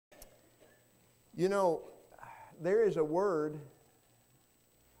You know, there is a word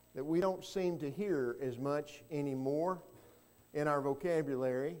that we don't seem to hear as much anymore in our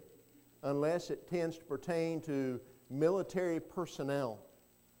vocabulary unless it tends to pertain to military personnel.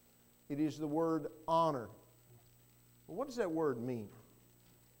 It is the word honor. Well, what does that word mean?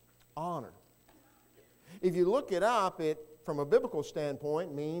 Honor. If you look it up, it, from a biblical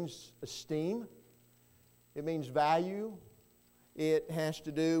standpoint, means esteem. It means value. It has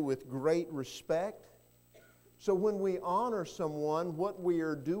to do with great respect. So when we honor someone, what we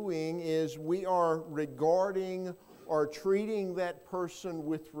are doing is we are regarding or treating that person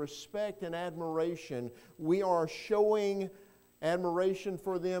with respect and admiration. We are showing admiration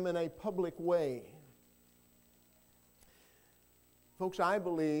for them in a public way. Folks, I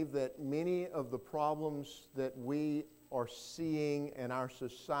believe that many of the problems that we are seeing in our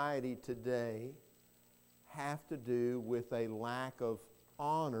society today have to do with a lack of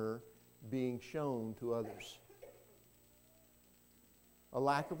honor being shown to others. A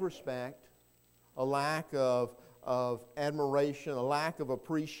lack of respect, a lack of admiration, a lack of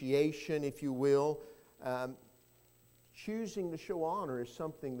appreciation, if you will. Choosing to show honor is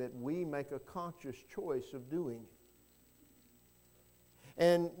something that we make a conscious choice of doing.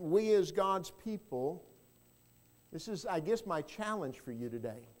 And we as God's people, this is, I guess, my challenge for you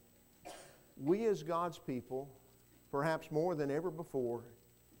today. We as God's people, perhaps more than ever before,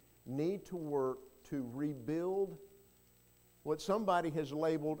 need to work to rebuild what somebody has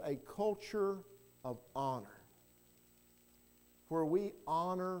labeled a culture of honor, where we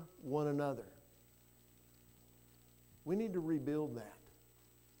honor one another. We need to rebuild that.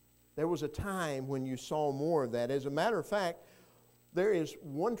 There was a time when you saw more of that. As a matter of fact, there is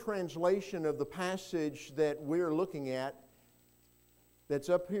one translation of the passage that we're looking at that's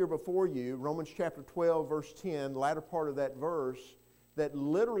up here before you, Romans chapter 12, verse 10, the latter part of that verse, that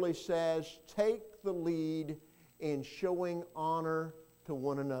literally says, take the lead in showing honor to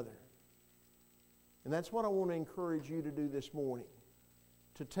one another. And that's what I want to encourage you to do this morning,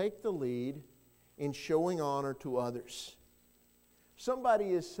 to take the lead in showing honor to others.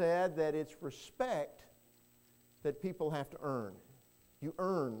 Somebody has said that it's respect that people have to earn. You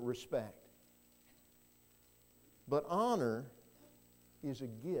earn respect. But honor is a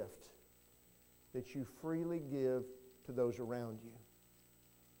gift that you freely give to those around you.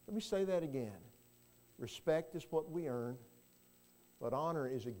 Let me say that again. Respect is what we earn, but honor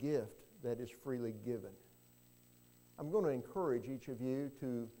is a gift that is freely given. I'm going to encourage each of you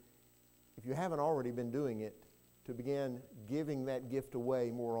to, if you haven't already been doing it, to begin giving that gift away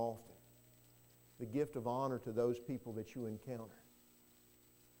more often. The gift of honor to those people that you encounter.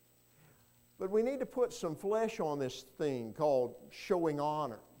 But we need to put some flesh on this thing called showing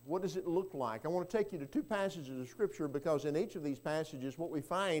honor. What does it look like? I want to take you to two passages of Scripture because in each of these passages what we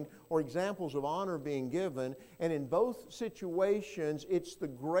find are examples of honor being given, and in both situations it's the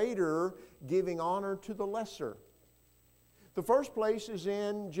greater giving honor to the lesser. The first place is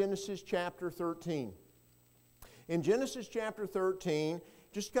in Genesis chapter 13. In Genesis chapter 13,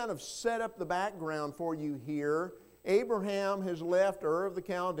 just kind of set up the background for you here. Abraham has left Ur of the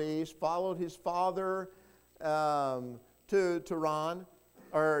Chaldees, followed his father to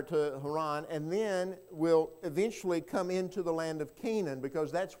Haran, and then will eventually come into the land of Canaan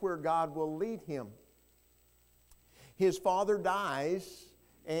because that's where God will lead him. His father dies,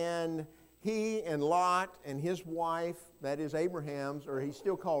 and he and Lot and his wife, that is Abraham's, or he's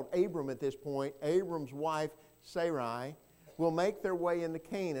still called Abram at this point, Abram's wife Sarai, will make their way into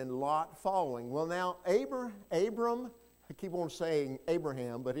Canaan, Lot following. Well, now, Abram, I keep on saying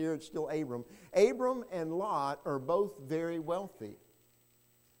Abraham, but here it's still Abram. Abram and Lot are both very wealthy.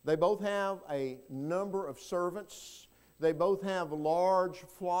 They both have a number of servants. They both have large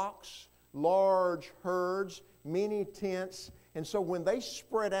flocks, large herds, many tents. And so when they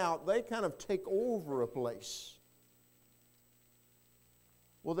spread out, they kind of take over a place.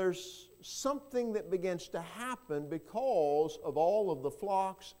 Well, there's something that begins to happen because of all of the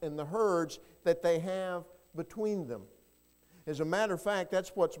flocks and the herds that they have between them. As a matter of fact,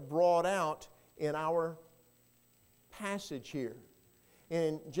 that's what's brought out in our passage here.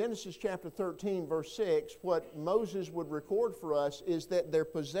 In Genesis chapter 13, verse 6, what Moses would record for us is that their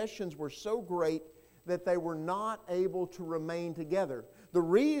possessions were so great that they were not able to remain together. The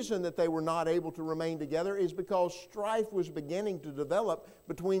reason that they were not able to remain together is because strife was beginning to develop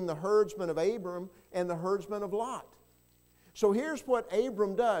between the herdsmen of Abram and the herdsmen of Lot. So here's what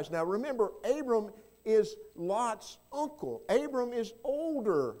Abram does. Now remember, Abram is Lot's uncle. Abram is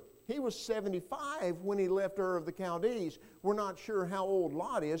older. He was 75 when he left Ur of the Chaldees. We're not sure how old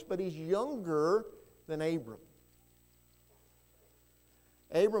Lot is, but he's younger than Abram.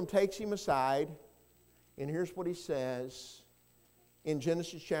 Abram takes him aside, and here's what he says in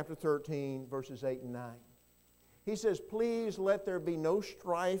Genesis chapter 13, verses 8 and 9. He says, "Please let there be no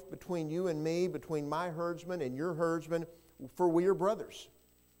strife between you and me, between my herdsmen and your herdsmen, for we are brothers.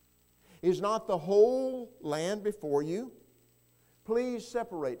 Is not the whole land before you? Please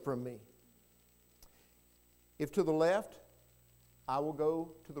separate from me. If to the left, I will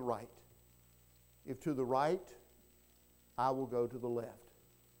go to the right. If to the right, I will go to the left."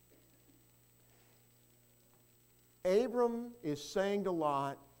 Abram is saying to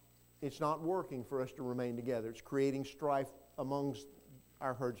Lot, it's not working for us to remain together. It's creating strife amongst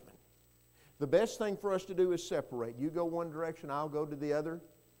our herdsmen. The best thing for us to do is separate. You go one direction, I'll go to the other.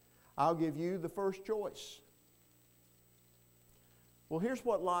 I'll give you the first choice. Well, here's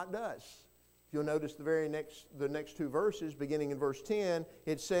what Lot does. You'll notice the next two verses, beginning in verse 10,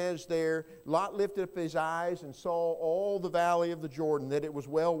 it says there, Lot lifted up his eyes and saw all the valley of the Jordan, that it was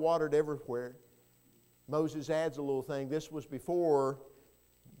well watered everywhere. Moses adds a little thing. This was before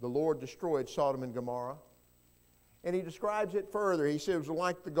the Lord destroyed Sodom and Gomorrah. And he describes it further. He says, it was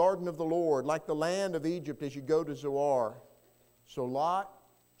like the garden of the Lord, like the land of Egypt as you go to Zoar. So Lot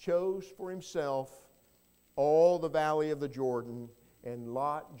chose for himself all the valley of the Jordan, and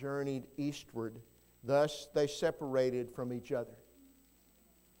Lot journeyed eastward. Thus they separated from each other.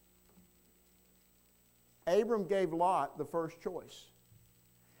 Abram gave Lot the first choice.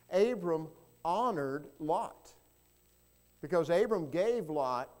 Abram honored Lot, because Abram gave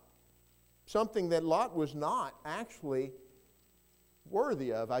Lot something that Lot was not actually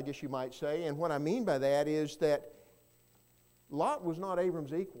worthy of, I guess you might say. And what I mean by that is that Lot was not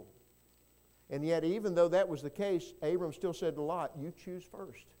Abram's equal. And yet, even though that was the case, Abram still said to Lot, you choose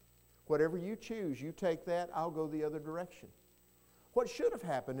first. Whatever you choose, you take that, I'll go the other direction. What should have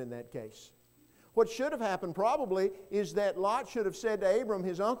happened in that case? What should have happened probably is that Lot should have said to Abram,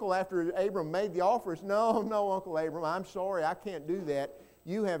 his uncle, after Abram made the offers, no, Uncle Abram, I'm sorry, I can't do that.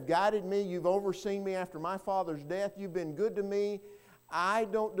 You have guided me, you've overseen me after my father's death, you've been good to me. I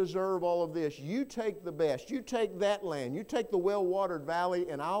don't deserve all of this. You take the best. You take that land. You take the well-watered valley,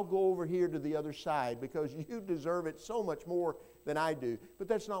 and I'll go over here to the other side because you deserve it so much more than I do. But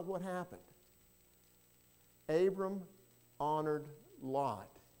that's not what happened. Abram honored Lot.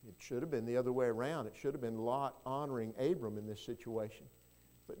 It should have been the other way around. It should have been Lot honoring Abram in this situation.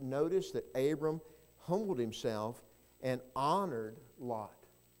 But notice that Abram humbled himself and honored Lot.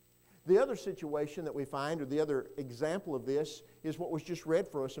 The other situation that we find, or the other example of this, is what was just read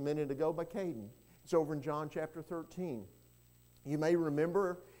for us a minute ago by Caden. It's over in John chapter 13. You may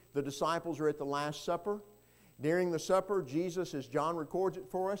remember the disciples are at the Last Supper. During the supper, Jesus, as John records it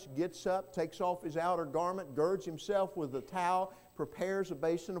for us, gets up, takes off his outer garment, girds himself with a towel, prepares a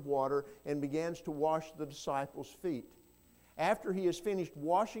basin of water, and begins to wash the disciples' feet. After he has finished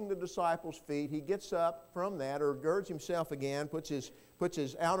washing the disciples' feet, he gets up from that, or girds himself again, puts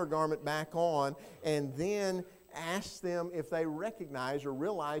his outer garment back on, and then asks them if they recognize or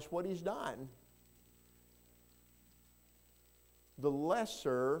realize what he's done. The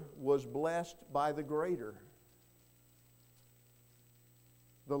lesser was blessed by the greater.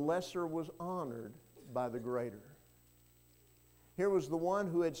 The lesser was honored by the greater. Here was the one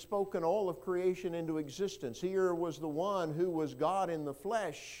who had spoken all of creation into existence. Here was the one who was God in the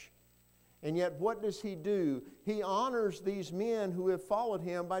flesh. And yet what does he do? He honors these men who have followed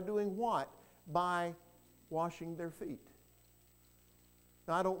him by doing what? By washing their feet.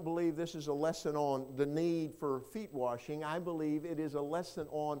 Now, I don't believe this is a lesson on the need for feet washing. I believe it is a lesson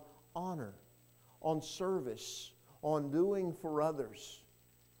on honor, on service, on doing for others.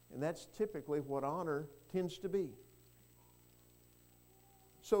 And that's typically what honor tends to be.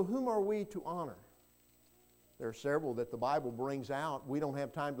 So whom are we to honor? There are several that the Bible brings out. We don't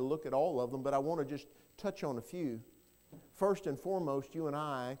have time to look at all of them, but I want to just touch on a few. First and foremost, you and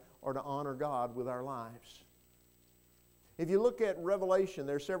I are to honor God with our lives. If you look at Revelation,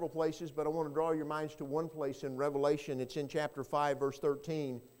 there are several places, but I want to draw your minds to one place in Revelation. It's in chapter 5, verse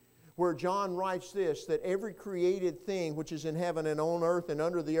 13, where John writes this, that every created thing which is in heaven and on earth and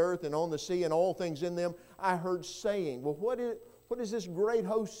under the earth and on the sea and all things in them, I heard saying. Well, what is this great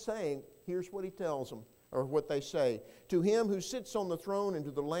host saying? Here's what he tells them, or what they say. To him who sits on the throne and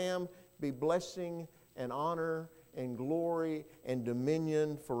to the Lamb be blessing and honor and glory and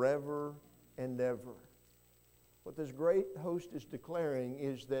dominion forever and ever. What this great host is declaring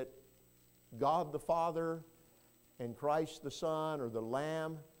is that God the Father and Christ the Son, or the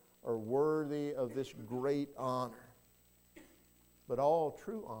Lamb, are worthy of this great honor. But all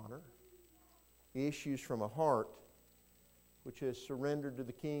true honor issues from a heart which has surrendered to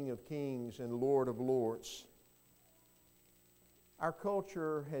the King of Kings and Lord of Lords. Our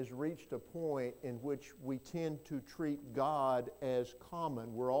culture has reached a point in which we tend to treat God as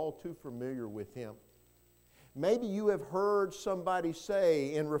common. We're all too familiar with Him. Maybe you have heard somebody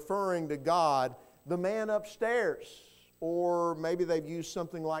say, in referring to God, the man upstairs, or maybe they've used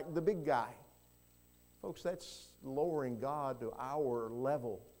something like the big guy. Folks, that's lowering God to our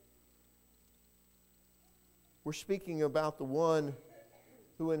level. We're speaking about the one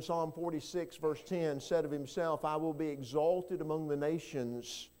who in Psalm 46 verse 10 said of himself, I will be exalted among the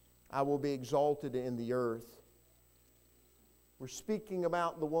nations, I will be exalted in the earth. We're speaking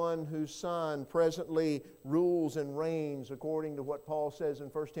about the one whose Son presently rules and reigns according to what Paul says in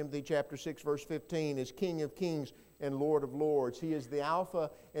 1 Timothy chapter 6 verse 15 is King of kings and Lord of lords. He is the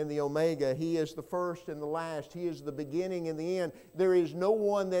Alpha and the Omega. He is the first and the last. He is the beginning and the end. There is no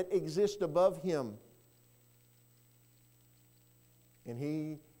one that exists above Him. And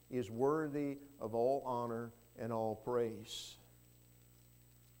He is worthy of all honor and all praise.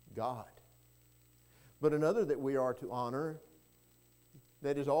 God. But another that we are to honor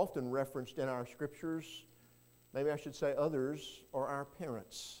that is often referenced in our Scriptures, maybe I should say others, are our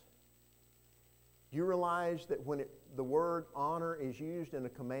parents. Do you realize that when the word honor is used in a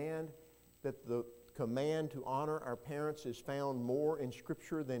command, that the command to honor our parents is found more in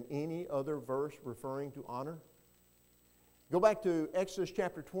Scripture than any other verse referring to honor? Go back to Exodus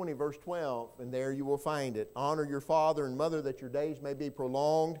chapter 20, verse 12, and there you will find it. Honor your father and mother that your days may be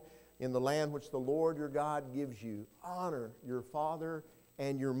prolonged in the land which the Lord your God gives you. Honor your father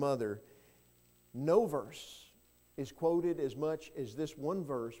and your mother. No verse is quoted as much as this one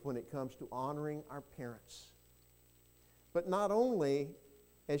verse when it comes to honoring our parents. But not only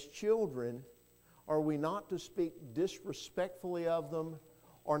as children are we not to speak disrespectfully of them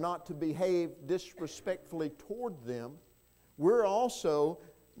or not to behave disrespectfully toward them, we're also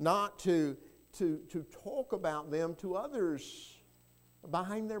not to talk about them to others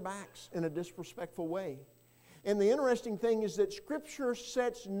behind their backs in a disrespectful way. And the interesting thing is that Scripture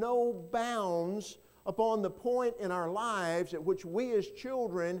sets no bounds upon the point in our lives at which we as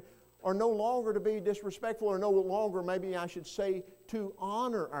children are no longer to be disrespectful or no longer, maybe I should say, to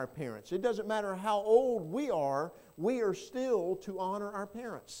honor our parents. It doesn't matter how old we are still to honor our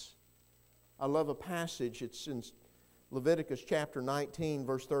parents. I love a passage. It's in Leviticus chapter 19,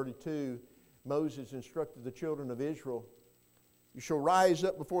 verse 32. Moses instructed the children of Israel, you shall rise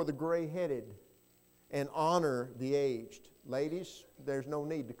up before the gray-headed and honor the aged. Ladies, there's no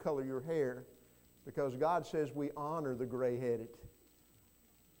need to color your hair because God says we honor the gray-headed.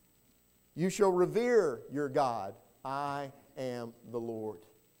 You shall revere your God. I am the Lord.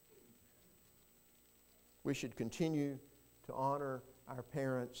 We should continue to honor our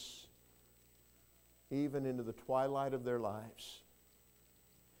parents even into the twilight of their lives.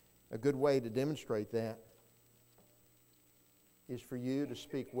 A good way to demonstrate that is for you to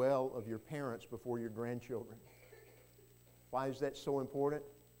speak well of your parents before your grandchildren. Why is that so important?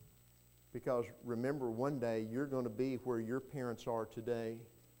 Because remember, one day you're going to be where your parents are today.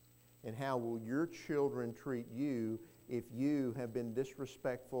 And how will your children treat you if you have been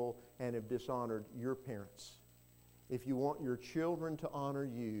disrespectful and have dishonored your parents? If you want your children to honor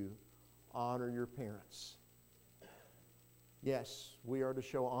you, honor your parents. Yes, we are to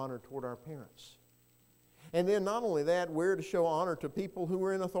show honor toward our parents. And then not only that, we're to show honor to people who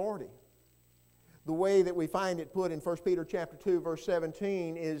are in authority. The way that we find it put in 1 Peter chapter 2, verse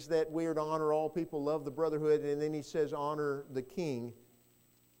 17 is that we are to honor all people, love the brotherhood, and then he says honor the king.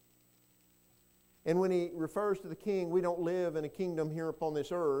 And when he refers to the king, we don't live in a kingdom here upon this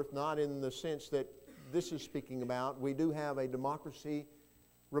earth, not in the sense that this is speaking about. We do have a democracy,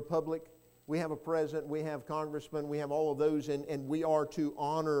 republic. We have a president, we have congressmen, we have all of those, and we are to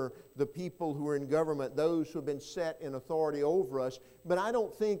honor the people who are in government, those who have been set in authority over us. But I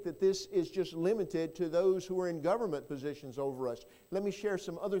don't think that this is just limited to those who are in government positions over us. Let me share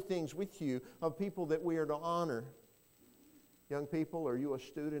some other things with you of people that we are to honor. Young people, are you a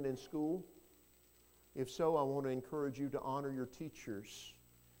student in school? If so, I want to encourage you to honor your teachers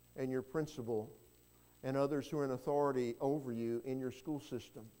and your principal and others who are in authority over you in your school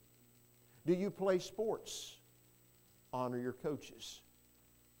system. Do you play sports? Honor your coaches.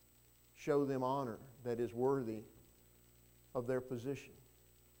 Show them honor that is worthy of their position.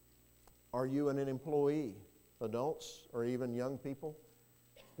 Are you an employee, adults or even young people?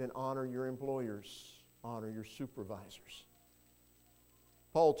 Then honor your employers, honor your supervisors.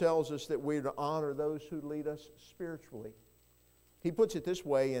 Paul tells us that we are to honor those who lead us spiritually. He puts it this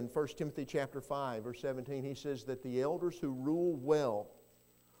way in 1 Timothy chapter 5, verse 17. He says that the elders who rule well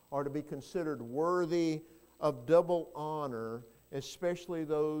are to be considered worthy of double honor, especially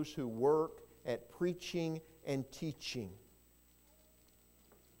those who work at preaching and teaching.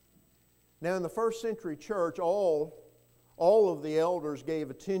 Now, in the first century church, all of the elders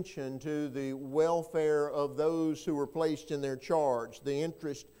gave attention to the welfare of those who were placed in their charge, the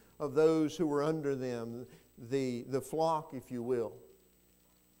interest of those who were under them, the flock, if you will.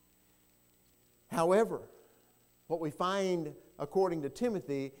 However, what we find, according to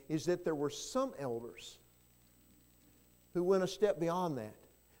Timothy, is that there were some elders who went a step beyond that.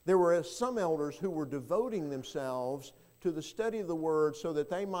 There were some elders who were devoting themselves to the study of the Word so that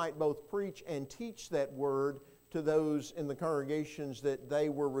they might both preach and teach that Word to those in the congregations that they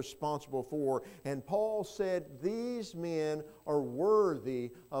were responsible for. And Paul said these men are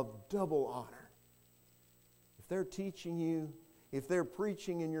worthy of double honor. If they're teaching you, if they're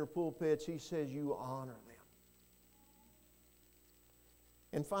preaching in your pulpits, he says you honor them.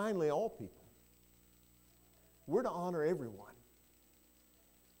 And finally, all people. We're to honor everyone.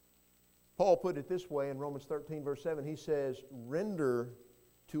 Paul put it this way in Romans 13, verse 7. He says, render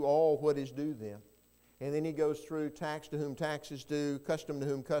to all what is due them. And then he goes through tax to whom tax is due, custom to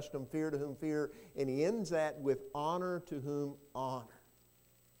whom custom, fear to whom fear. And he ends that with honor to whom honor.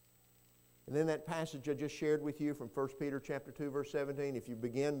 And then that passage I just shared with you from 1 Peter chapter 2, verse 17. If you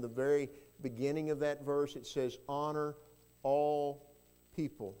begin the very beginning of that verse, it says, honor all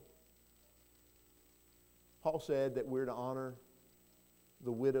people. Paul said that we're to honor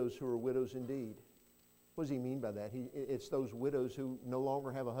the widows who are widows indeed. What does he mean by that? It's those widows who no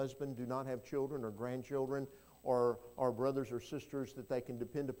longer have a husband, do not have children or grandchildren, or brothers or sisters that they can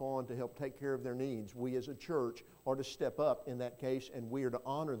depend upon to help take care of their needs. We as a church are to step up in that case, and we are to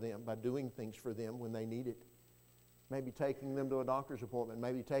honor them by doing things for them when they need it. Maybe taking them to a doctor's appointment,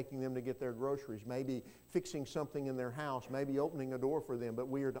 maybe taking them to get their groceries, maybe fixing something in their house, maybe opening a door for them, but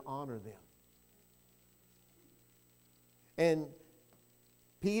we are to honor them. And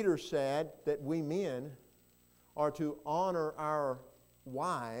Peter said that we men are to honor our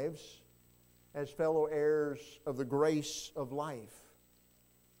wives as fellow heirs of the grace of life.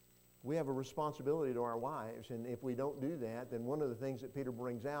 We have a responsibility to our wives, and if we don't do that, then one of the things that Peter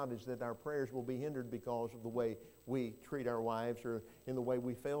brings out is that our prayers will be hindered because of the way we treat our wives or in the way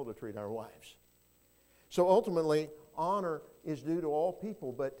we fail to treat our wives. So ultimately, honor is due to all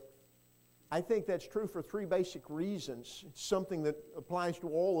people, but I think that's true for three basic reasons. It's something that applies to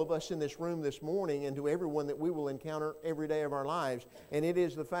all of us in this room this morning and to everyone that we will encounter every day of our lives. And it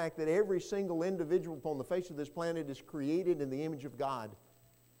is the fact that every single individual upon the face of this planet is created in the image of God.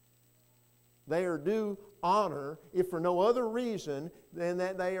 They are due honor, if for no other reason than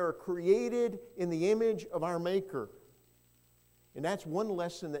that they are created in the image of our Maker. And that's one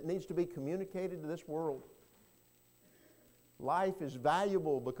lesson that needs to be communicated to this world. Life is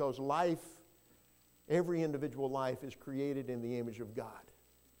valuable because every individual life is created in the image of God.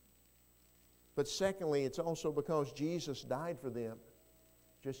 But secondly, it's also because Jesus died for them,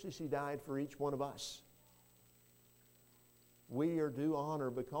 just as He died for each one of us. We are due honor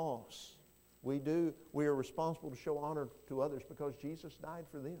because we are responsible to show honor to others because Jesus died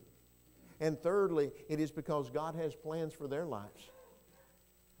for them. And thirdly, it is because God has plans for their lives,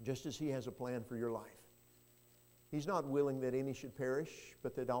 just as He has a plan for your life. He's not willing that any should perish,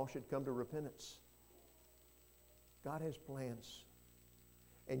 but that all should come to repentance. God has plans.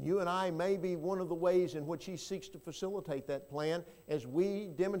 And you and I may be one of the ways in which He seeks to facilitate that plan as we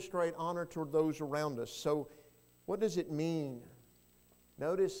demonstrate honor toward those around us. So, what does it mean?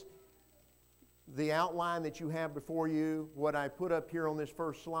 Notice the outline that you have before you. What I put up here on this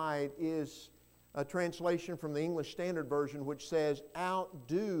first slide is a translation from the English Standard Version which says,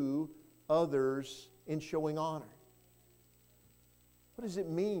 outdo others in showing honor. What does it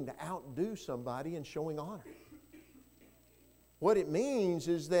mean to outdo somebody in showing honor? What it means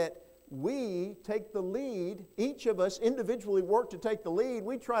is that we take the lead. Each of us individually work to take the lead.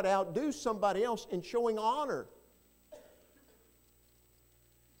 We try to outdo somebody else in showing honor.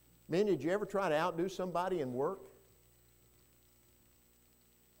 Men, did you ever try to outdo somebody in work?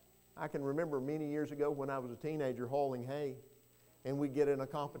 I can remember many years ago when I was a teenager hauling hay, and we'd get in a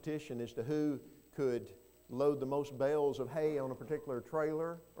competition as to who could load the most bales of hay on a particular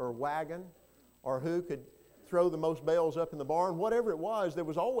trailer or wagon, or who could throw the most bales up in the barn. Whatever it was, there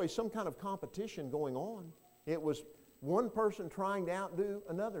was always some kind of competition going on. It was one person trying to outdo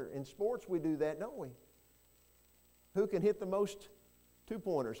another. In sports, we do that, don't we? Who can hit the most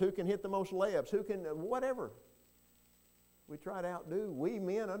two-pointers? Who can hit the most layups? Who can, whatever. We try to outdo. We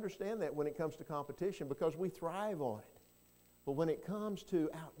men understand that when it comes to competition because we thrive on it. But when it comes to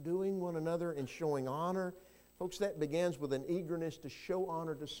outdoing one another and showing honor, folks, that begins with an eagerness to show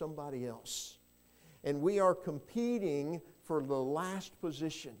honor to somebody else. And we are competing for the last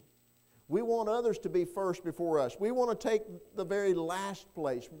position. We want others to be first before us. We want to take the very last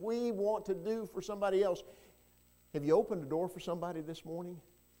place. We want to do for somebody else. Have you opened a door for somebody this morning?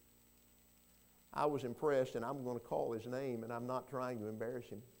 I was impressed, and I'm going to call his name, and I'm not trying to embarrass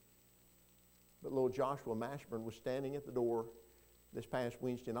him. But little Joshua Mashburn was standing at the door this past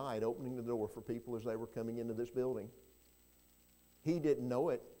Wednesday night, opening the door for people as they were coming into this building. He didn't know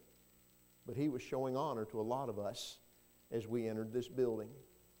it, but he was showing honor to a lot of us as we entered this building.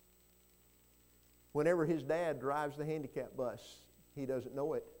 Whenever his dad drives the handicap bus, he doesn't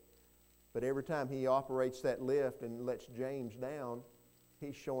know it, but every time he operates that lift and lets James down,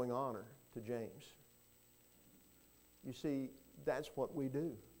 he's showing honor to James. You see, that's what we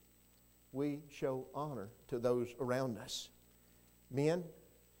do. We show honor to those around us. Men,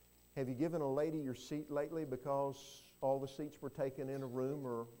 have you given a lady your seat lately because all the seats were taken in a room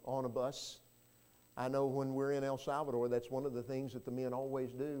or on a bus? I know when we're in El Salvador, that's one of the things that the men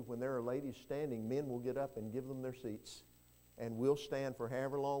always do. When there are ladies standing, men will get up and give them their seats. And we'll stand for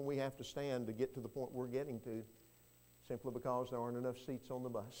however long we have to stand to get to the point we're getting to, simply because there aren't enough seats on the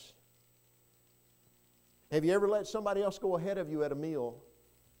bus. Have you ever let somebody else go ahead of you at a meal?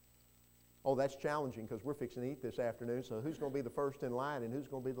 Oh, that's challenging because we're fixing to eat this afternoon, so who's going to be the first in line and who's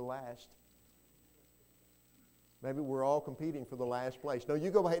going to be the last? Maybe we're all competing for the last place. No, you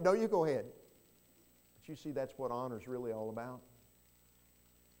go ahead. No, you go ahead. But you see, that's what honor is really all about.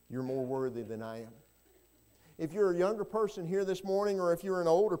 You're more worthy than I am. If you're a younger person here this morning, or if you're an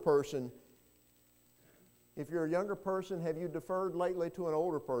older person, if you're a younger person, have you deferred lately to an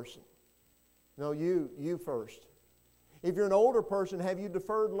older person? No, you first. If you're an older person, have you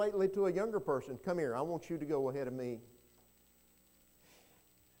deferred lately to a younger person? Come here, I want you to go ahead of me.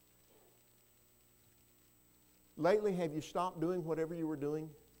 Lately, have you stopped doing whatever you were doing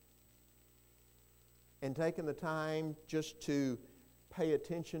and taken the time just to pay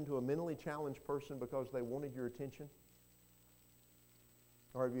attention to a mentally challenged person because they wanted your attention?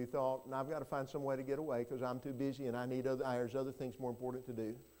 Or have you thought, I've got to find some way to get away because I'm too busy and there's other things more important to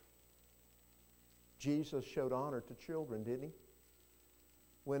do? Jesus showed honor to children, didn't he?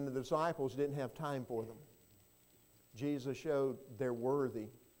 When the disciples didn't have time for them, Jesus showed they're worthy.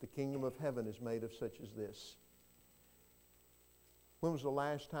 The kingdom of heaven is made of such as this. When was the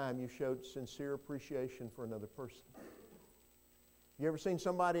last time you showed sincere appreciation for another person? You ever seen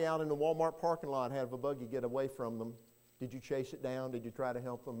somebody out in the Walmart parking lot have a buggy get away from them? Did you chase it down? Did you try to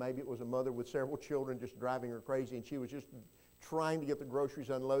help them? Maybe it was a mother with several children just driving her crazy, and she was just trying to get the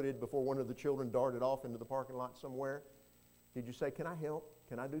groceries unloaded before one of the children darted off into the parking lot somewhere. Did you say, can I help?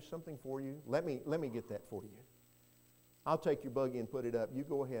 Can I do something for you? Let me get that for you. I'll take your buggy and put it up. You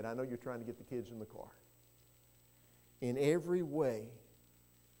go ahead. I know you're trying to get the kids in the car. In every way,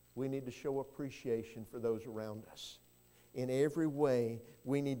 we need to show appreciation for those around us. In every way,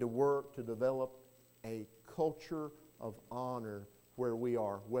 we need to work to develop a culture of honor where we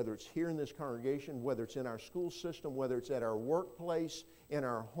are, whether it's here in this congregation, whether it's in our school system, whether it's at our workplace, in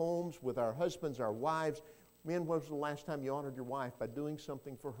our homes, with our husbands, our wives. Men, when was the last time you honored your wife by doing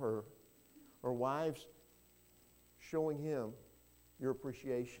something for her? Or wives, showing him your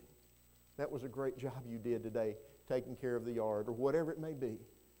appreciation. That was a great job you did today, taking care of the yard, or whatever it may be.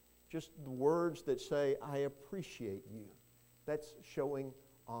 Just the words that say, I appreciate you. That's showing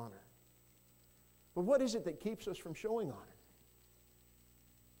honor. But what is it that keeps us from showing honor?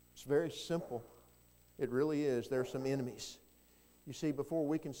 It's very simple. It really is. There are some enemies. You see, before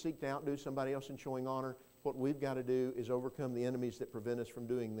we can seek to outdo somebody else in showing honor, what we've got to do is overcome the enemies that prevent us from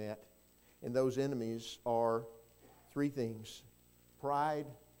doing that. And those enemies are three things: pride,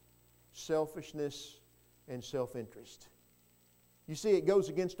 selfishness, and self-interest. You see, it goes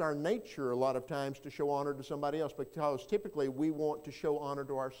against our nature a lot of times to show honor to somebody else, because typically we want to show honor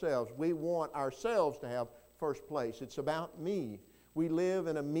to ourselves. We want ourselves to have first place. It's about me. We live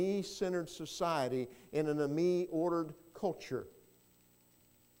in a me-centered society and in a me-ordered culture.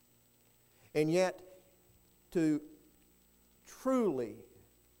 And yet, to truly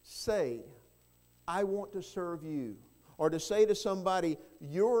say, I want to serve you, or to say to somebody,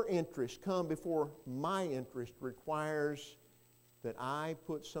 your interests come before my interest, requires that I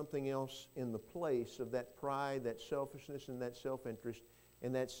put something else in the place of that pride, that selfishness, and that self-interest,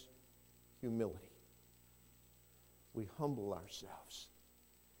 and that's humility. We humble ourselves.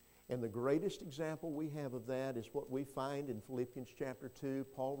 And the greatest example we have of that is what we find in Philippians chapter 2.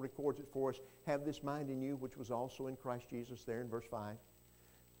 Paul records it for us. Have this mind in you, which was also in Christ Jesus, there in verse 5.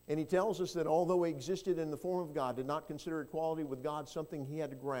 And he tells us that although he existed in the form of God, did not consider equality with God something he had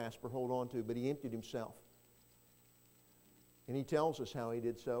to grasp or hold on to, but he emptied himself. And he tells us how he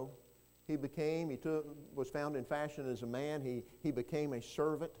did so. He was found in fashion as a man. He became a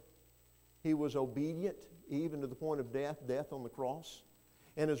servant. He was obedient even to the point of death, death on the cross.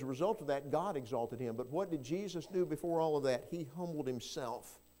 And as a result of that, God exalted him. But what did Jesus do before all of that? He humbled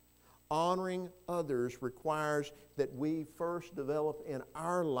himself. Honoring others requires that we first develop in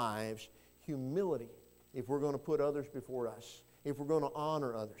our lives humility if we're going to put others before us, if we're going to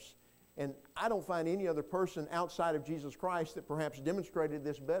honor others. And I don't find any other person outside of Jesus Christ that perhaps demonstrated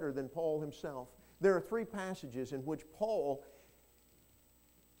this better than Paul himself. There are 3 passages in which Paul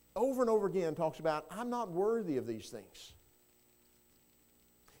over and over again talks about, I'm not worthy of these things.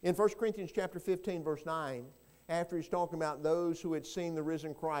 In 1 Corinthians chapter 15, verse 9, after he's talking about those who had seen the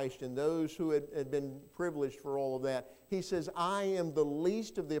risen Christ and those who had been privileged for all of that, he says, I am the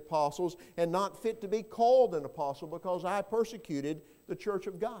least of the apostles and not fit to be called an apostle because I persecuted the church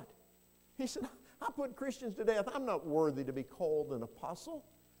of God. He said, I put Christians to death. I'm not worthy to be called an apostle.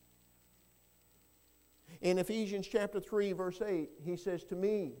 In Ephesians chapter 3, verse 8, he says, to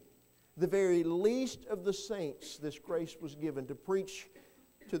me, the very least of the saints, this grace was given to preach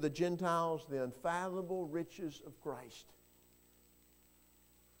to the Gentiles the unfathomable riches of Christ.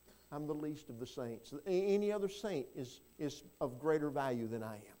 I'm the least of the saints. Any other saint is of greater value than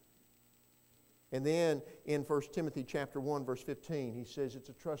I am. And then in 1 Timothy chapter 1, verse 15, he says it's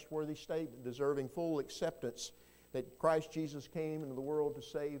a trustworthy statement deserving full acceptance that Christ Jesus came into the world to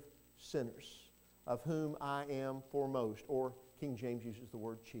save sinners, of whom I am foremost, or King James uses the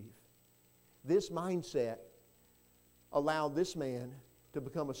word chief. This mindset allowed this man to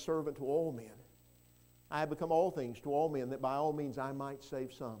become a servant to all men. I have become all things to all men, that by all means I might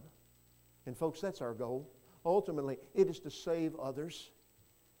save some. And folks, that's our goal. Ultimately, it is to save others.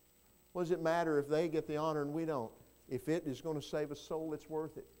 What does it matter if they get the honor and we don't? If it is going to save a soul, it's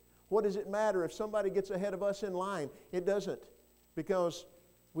worth it. What does it matter if somebody gets ahead of us in line? It doesn't, because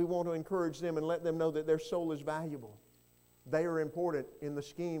we want to encourage them and let them know that their soul is valuable. They are important in the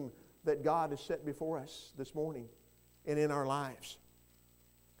scheme that God has set before us this morning and in our lives.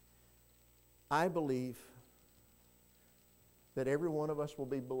 I believe that every one of us will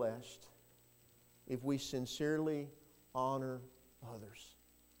be blessed if we sincerely honor others,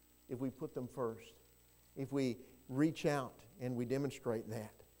 if we put them first, if we reach out and we demonstrate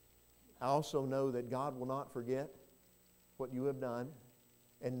that. I also know that God will not forget what you have done,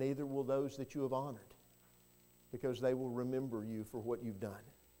 and neither will those that you have honored, because they will remember you for what you've done.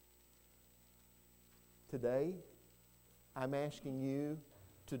 Today, I'm asking you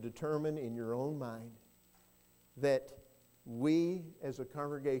to determine in your own mind that we as a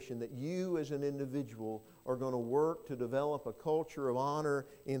congregation, that you as an individual are going to work to develop a culture of honor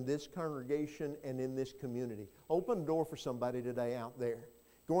in this congregation and in this community. Open the door for somebody today out there.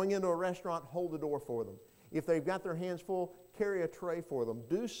 Going into a restaurant, hold the door for them. If they've got their hands full, carry a tray for them.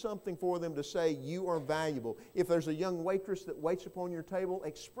 Do something for them to say you are valuable. If there's a young waitress that waits upon your table,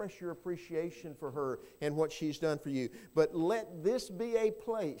 express your appreciation for her and what she's done for you. But let this be a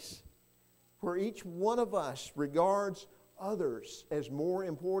place where each one of us regards others as more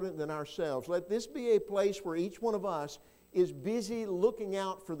important than ourselves. Let this be a place where each one of us is busy looking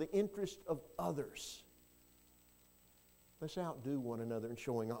out for the interest of others. Let's outdo one another in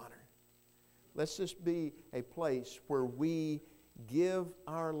showing honor. Let's just be a place where we give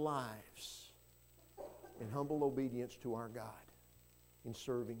our lives in humble obedience to our God in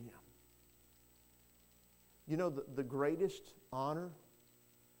serving Him. You know, the greatest honor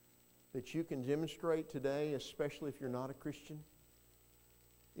that you can demonstrate today, especially if you're not a Christian,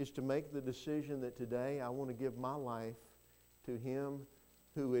 is to make the decision that today I want to give my life to Him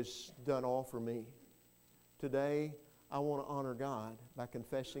who has done all for me. Today, I want to honor God by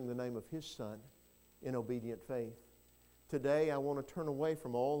confessing the name of His Son in obedient faith. Today, I want to turn away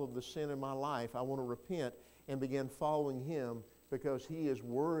from all of the sin in my life. I want to repent and begin following Him because He is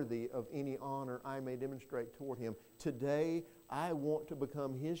worthy of any honor I may demonstrate toward Him. Today, I want to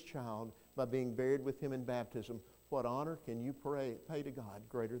become His child by being buried with Him in baptism. What honor can you pay to God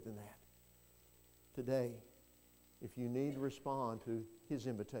greater than that? Today, if you need to respond to His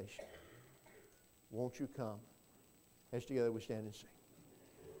invitation, won't you come? As together we stand and sing.